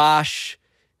Chris Bosh.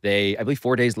 They, I believe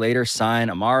 4 days later, sign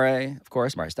Amare, of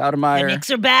course, Amare Stoudemire. The Knicks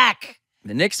are back.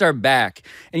 The Knicks are back.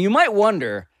 And you might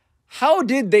wonder, how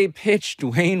did they pitch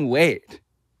Dwyane Wade?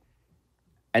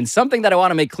 And something that I want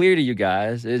to make clear to you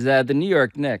guys is that the New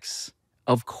York Knicks,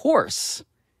 of course,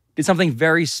 did something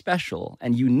very special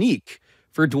and unique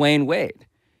for Dwyane Wade.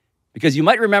 Because you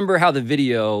might remember how the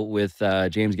video with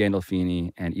James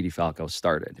Gandolfini and Edie Falco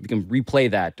started. If you can replay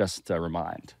that just to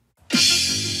remind.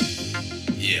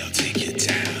 Yeah, I'll take you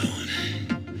down.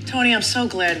 Tony, I'm so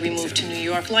glad we moved to New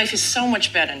York. Life is so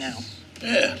much better now.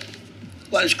 Yeah.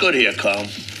 Life's good here, Carl.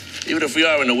 Even if we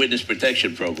are in the witness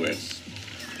protection program.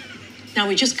 Now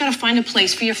we just gotta find a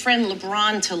place for your friend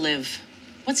LeBron to live.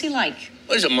 What's he like?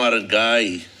 Well, he's a modern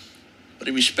guy, but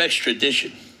he respects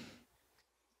tradition.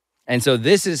 And so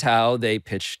this is how they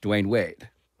pitched Dwyane Wade.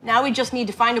 Now we just need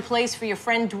to find a place for your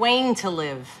friend Dwyane to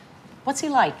live. What's he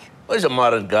like? Well, he's a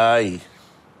modern guy,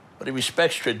 but he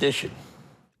respects tradition.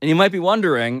 And you might be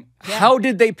wondering, how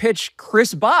did they pitch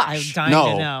Chris Bosh? I'm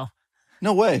dying to know.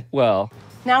 No way. Well,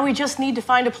 Now we just need to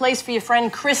find a place for your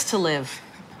friend Chris to live.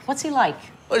 What's he like?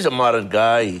 Well, he's a modern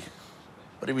guy,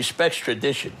 but he respects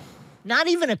tradition. Not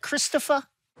even a Christopher?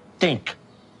 Think.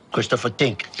 Christopher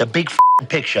Think. The big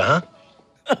Picture, huh?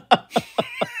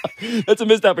 That's a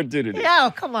missed opportunity. Yeah,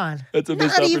 oh, come on. That's a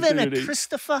missed Not even opportunity. a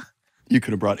Christopher. You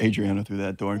could have brought Adriana through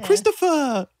that door.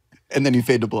 Christopher! And then you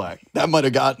fade to black. That might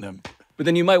have gotten him. But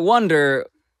then you might wonder,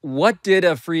 what did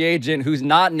a free agent who's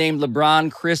not named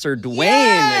LeBron, Chris, or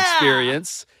Dwyane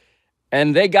experience?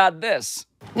 And they got this.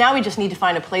 Now we just need to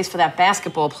find a place for that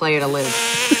basketball player to live.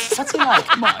 What's he like?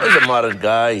 He's a modern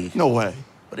guy. No way.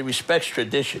 But he respects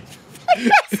tradition.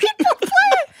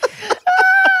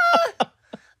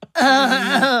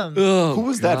 Who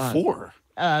was that for?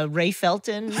 Ray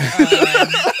Felton.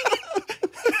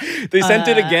 They sent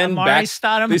it again Amari back.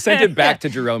 Stoudemire. They sent it back to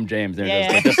Jerome James. There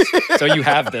it is. So you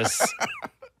have this.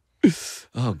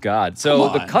 Oh, God. So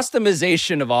the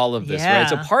customization of all of this, right?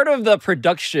 So part of the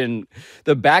production,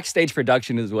 the backstage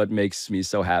production is what makes me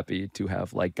so happy to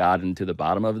have like gotten to the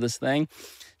bottom of this thing.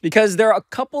 Because there are a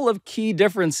couple of key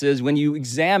differences when you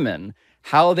examine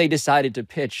how they decided to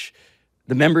pitch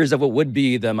the members of what would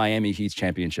be the Miami Heat's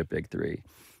championship Big Three.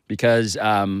 Because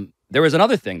there was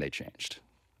another thing they changed.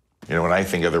 You know, when I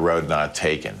think of The Road Not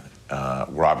Taken,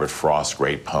 Robert Frost's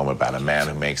great poem about a man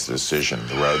who makes the decision,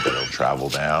 the road that he'll travel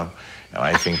down. And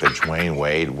I think that Dwyane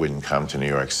Wade wouldn't come to New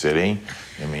York City.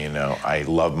 I mean, you know, I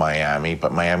love Miami,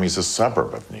 but Miami's a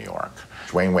suburb of New York.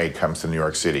 Dwyane Wade comes to New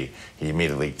York City, he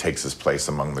immediately takes his place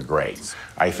among the greats.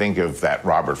 I think of that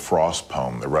Robert Frost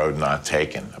poem, The Road Not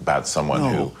Taken, about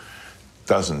someone who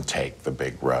doesn't take the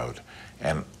big road.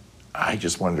 And I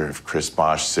just wonder if Chris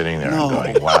Bosh sitting there and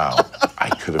going, wow,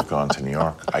 I could have gone to New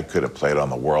York. I could have played on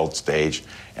the world stage,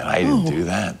 and I didn't do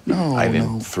that. I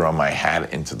didn't throw my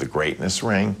hat into the greatness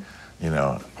ring. You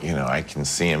know, I can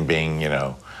see him being,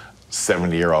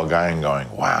 70-year-old guy and going,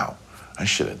 wow, I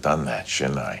should have done that,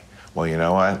 shouldn't I? Well, you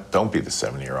know what? Don't be the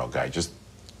 70-year-old guy. Just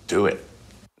do it.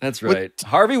 That's right.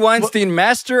 Harvey Weinstein,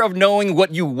 master of knowing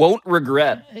what you won't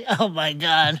regret. Oh, my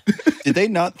God. Did they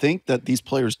not think that these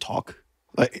players talk?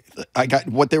 Like, I got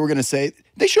what they were going to say.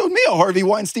 They showed me a Harvey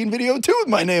Weinstein video, too, with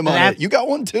my name on it. You got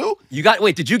one, too?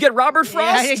 Wait, did you get Robert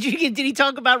Frost? Yeah, did he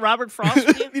talk about Robert Frost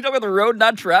with you? You talk about the road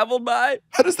not traveled by?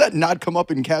 How does that not come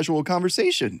up in casual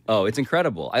conversation? Oh, it's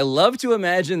incredible. I love to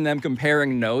imagine them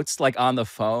comparing notes, like on the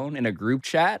phone in a group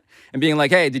chat and being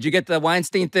like, hey, did you get the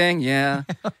Weinstein thing? Yeah.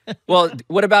 Well,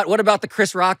 what about the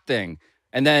Chris Rock thing?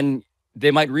 And then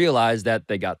they might realize that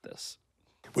they got this.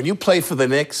 When you play for the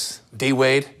Knicks,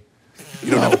 D-Wade,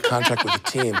 you don't have a contract with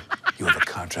the team. You have a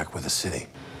contract with the city.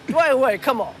 Wait,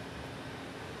 come on.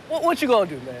 What you gonna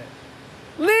do, man?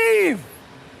 Leave!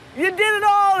 You did it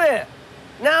all there.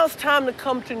 Now it's time to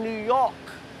come to New York.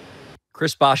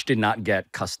 Chris Bosh did not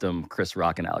get custom Chris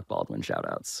Rock and Alec Baldwin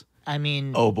shout-outs. I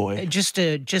mean, oh boy, just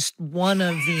one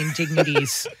of the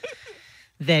indignities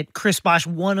that Chris Bosh,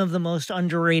 one of the most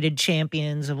underrated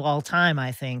champions of all time,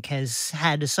 I think, has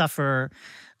had to suffer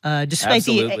despite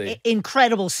the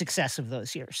incredible success of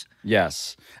those years.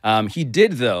 Yes. He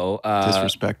did, though.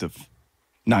 Disrespect of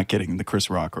not getting the Chris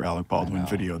Rock or Alec Baldwin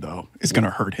video, though, is going to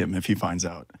hurt him if he finds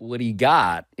out. What he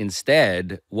got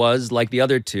instead was, like the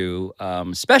other two,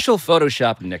 special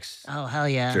Photoshop Knicks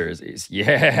jerseys.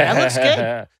 Yeah. That looks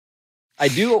good. I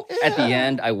do, at the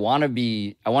end, I want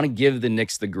to give the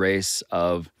Knicks the grace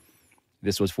of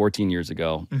this was 14 years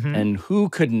ago. Mm-hmm. And who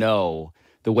could know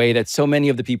the way that so many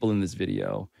of the people in this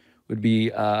video would be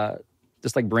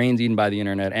just like brains eaten by the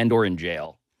internet and or in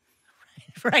jail.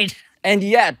 Right. And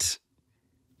yet,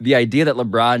 the idea that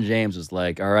LeBron James was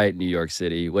like, all right, New York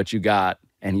City, what you got?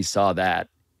 And he saw that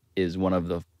is one of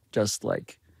the just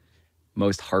like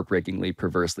most heartbreakingly,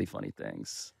 perversely funny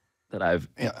things that I've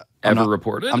ever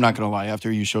reported. I'm not going to lie.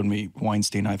 After you showed me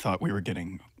Weinstein, I thought we were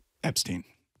getting Epstein.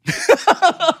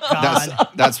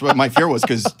 That's what my fear was,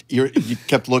 because you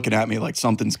kept looking at me like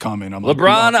something's coming. I'm like,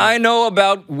 LeBron, I know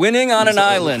about winning on an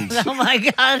island. Oh my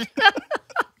God.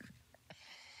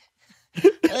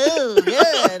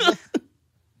 Oh,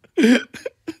 good.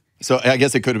 So I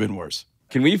guess it could have been worse.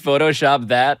 Can we Photoshop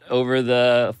that over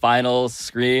the final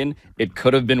screen? It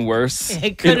could have been worse.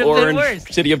 It could have been worse.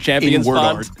 City of Champions in word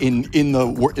font. art, in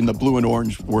the blue and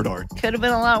orange word art. Could have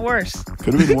been a lot worse.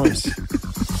 Could have been worse.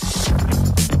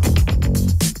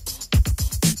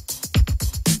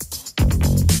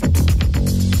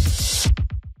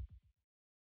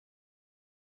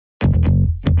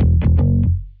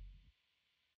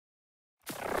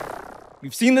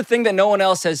 We've seen the thing that no one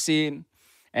else has seen,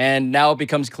 and now it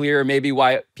becomes clear maybe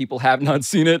why people have not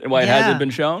seen it and why it hasn't been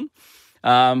shown.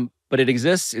 But it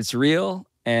exists, it's real,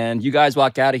 and you guys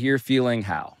walk out of here feeling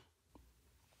how?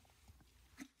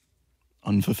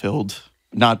 Unfulfilled.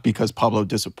 Not because Pablo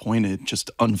disappointed,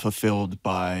 just unfulfilled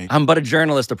by... I'm but a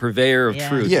journalist, a purveyor of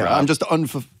truth. Yeah, Rob. I'm just I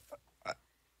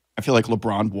feel like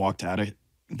LeBron walked out of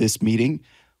this meeting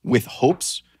with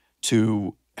hopes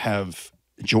to have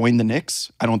joined the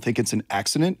Knicks. I don't think it's an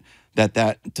accident that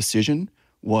that decision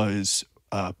was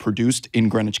produced in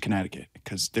Greenwich, Connecticut,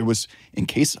 because there was, in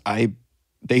case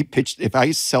they pitched, if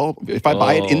I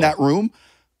buy it in that room,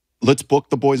 let's book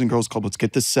the Boys and Girls Club. Let's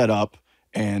get this set up.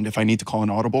 And if I need to call an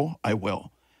audible, I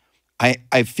will.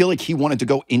 I feel like he wanted to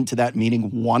go into that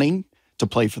meeting wanting to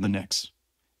play for the Knicks.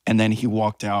 And then he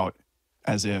walked out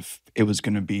as if it was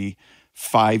going to be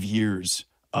 5 years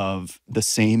of the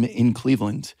same in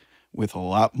Cleveland with a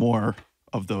lot more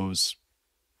of those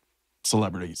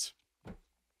celebrities.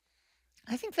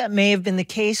 I think that may have been the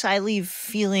case. I leave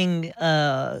feeling,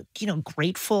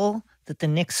 grateful that the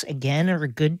Knicks, again, are a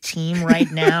good team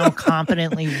right now,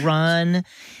 competently run.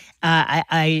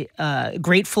 I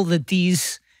grateful that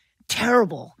these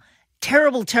terrible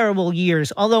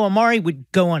years, although Amari would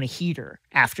go on a heater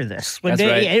after this. That's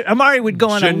right. Amari would go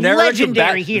on a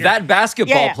legendary heater. That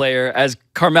basketball player, as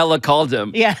Carmela called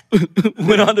him,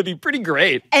 went on to be pretty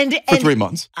great. For 3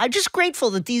 months. I'm just grateful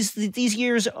that these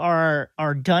years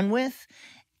are done with,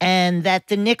 and that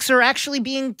the Knicks are actually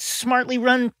being smartly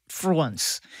run for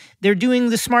once. They're doing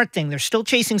the smart thing. They're still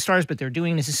chasing stars, but they're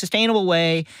doing this in a sustainable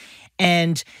way.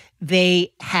 And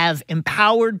they have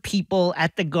empowered people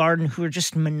at the Garden who are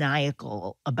just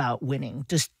maniacal about winning.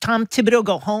 Does Tom Thibodeau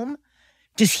go home?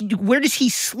 Where does he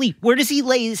sleep? Where does he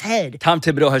lay his head? Tom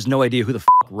Thibodeau has no idea who the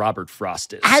Robert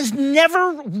Frost is. Has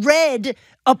never read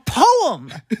a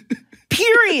poem.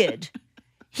 Period.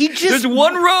 There's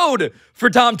one road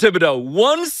for Tom Thibodeau.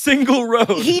 One single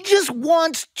road. He just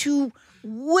wants to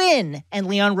win. And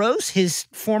Leon Rose, his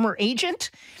former agent,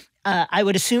 I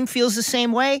would assume feels the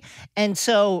same way. And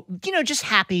so, just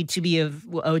happy to be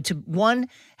to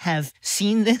have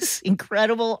seen this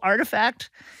incredible artifact,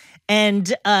 and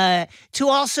to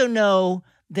also know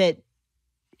that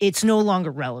it's no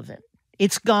longer relevant.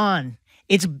 It's gone.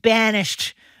 It's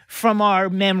banished from our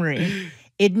memory.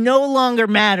 It no longer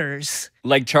matters.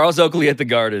 Like Charles Oakley at the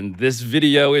Garden, this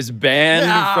video is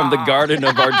banned from the garden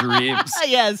of our dreams.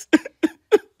 Yes.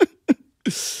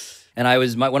 And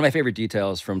one of my favorite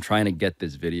details from trying to get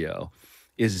this video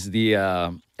is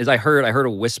I heard a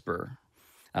whisper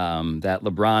that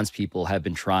LeBron's people have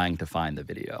been trying to find the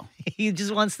video. He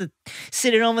just wants to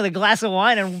sit at home with a glass of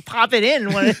wine and pop it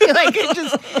in when he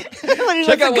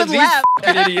check out what these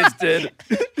idiots did.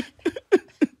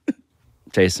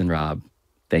 Jason, Rob,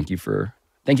 thank you for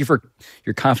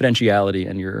your confidentiality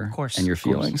and your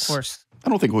feelings. Of course. I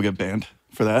don't think we'll get banned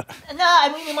for that. No,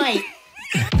 I mean, we might.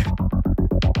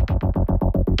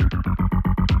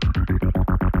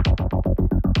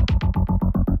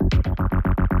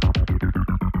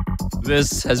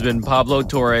 This has been Pablo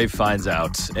Torre Finds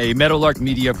Out, a Meadowlark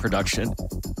Media production.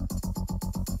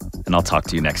 And I'll talk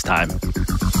to you next time.